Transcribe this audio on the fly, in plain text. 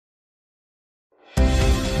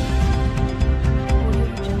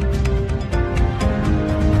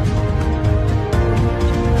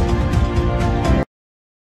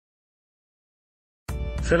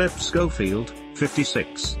Phillip Schofield,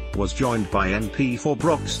 56, was joined by MP for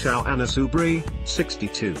Broxtowe Anna Soubry,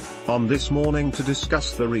 62, on This Morning to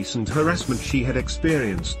discuss the recent harassment she had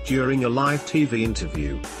experienced during a live TV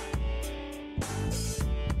interview.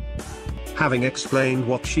 Having explained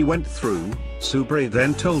what she went through, Soubry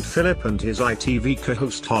then told Phillip and his ITV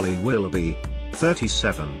co-host Holly Willoughby,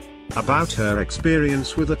 37, about her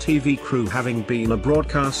experience with a TV crew having been a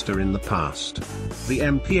broadcaster in the past. The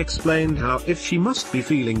MP explained how if she must be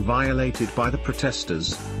feeling violated by the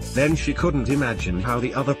protesters, then she couldn't imagine how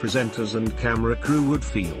the other presenters and camera crew would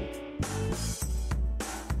feel.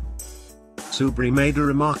 Soubry made a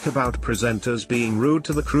remark about presenters being rude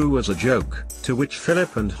to the crew as a joke, to which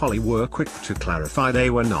Phillip and Holly were quick to clarify they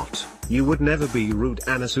were not. "You would never be rude,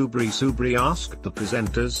 Anna Soubry." Soubry asked the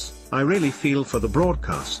presenters, "I really feel for the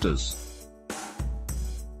broadcasters.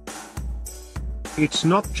 It's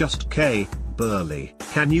not just Kay, Burley,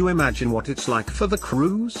 can you imagine what it's like for the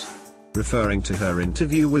crews?" Referring to her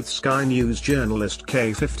interview with Sky News journalist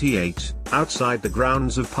K58, outside the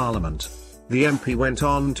grounds of Parliament. The MP went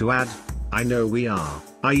on to add, "I know we are.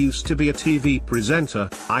 I used to be a TV presenter,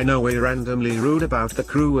 I know we're randomly rude about the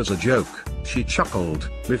crew as a joke." She chuckled,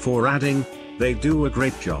 before adding, "They do a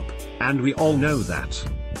great job, and we all know that."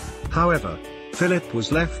 However, Phillip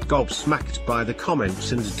was left gobsmacked by the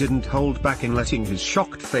comments and didn't hold back in letting his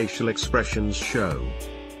shocked facial expressions show.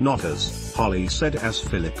 Not as Holly said, as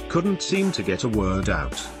Phillip couldn't seem to get a word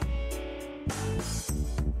out.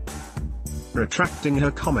 Retracting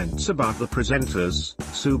her comments about the presenters,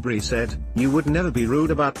 Soubry said, "You would never be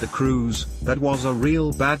rude about the crews, that was a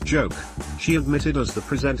real bad joke," she admitted as the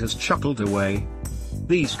presenters chuckled away.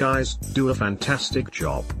 "These guys do a fantastic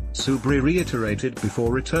job," Soubry reiterated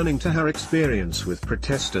before returning to her experience with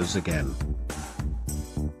protesters again.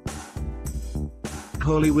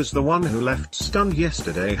 Holly was the one who left stunned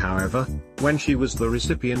yesterday, however, when she was the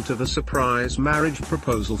recipient of a surprise marriage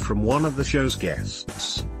proposal from one of the show's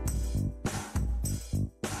guests.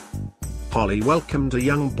 Holly welcomed a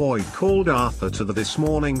young boy called Arthur to the This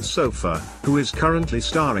Morning sofa, who is currently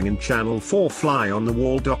starring in Channel 4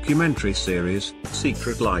 fly-on-the-wall documentary series,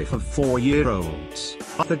 Secret Life of 4-Year-Olds.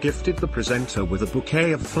 Arthur gifted the presenter with a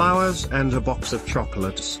bouquet of flowers and a box of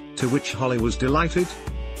chocolates, to which Holly was delighted.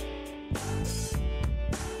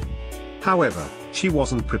 However, she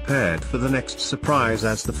wasn't prepared for the next surprise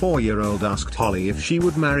as the 4-year-old asked Holly if she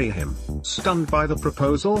would marry him. Stunned by the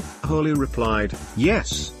proposal, Holly replied,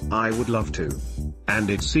 "Yes, I would love to."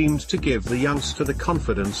 And it seemed to give the youngster the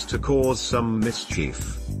confidence to cause some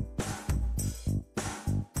mischief.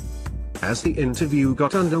 As the interview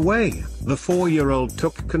got underway, the 4-year-old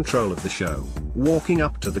took control of the show, walking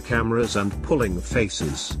up to the cameras and pulling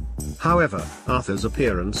faces. However, Arthur's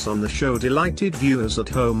appearance on the show delighted viewers at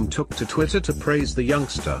home took to Twitter to praise the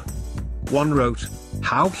youngster. One wrote,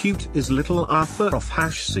 "How cute is little Arthur off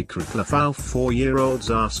 #secret life of 4-year-olds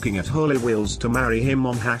asking at Holly Wills to marry him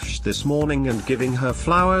on #This Morning and giving her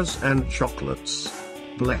flowers and chocolates.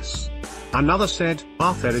 Bless." Another said,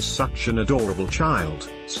 "Arthur is such an adorable child,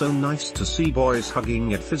 so nice to see boys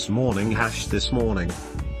hugging at This Morning #This Morning."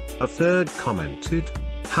 A third commented,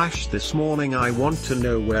 "This Morning, I want to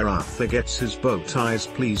know where Arthur gets his bow ties,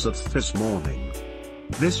 please, at This Morning."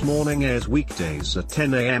 This Morning airs weekdays at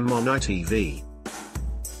 10 a.m. on ITV.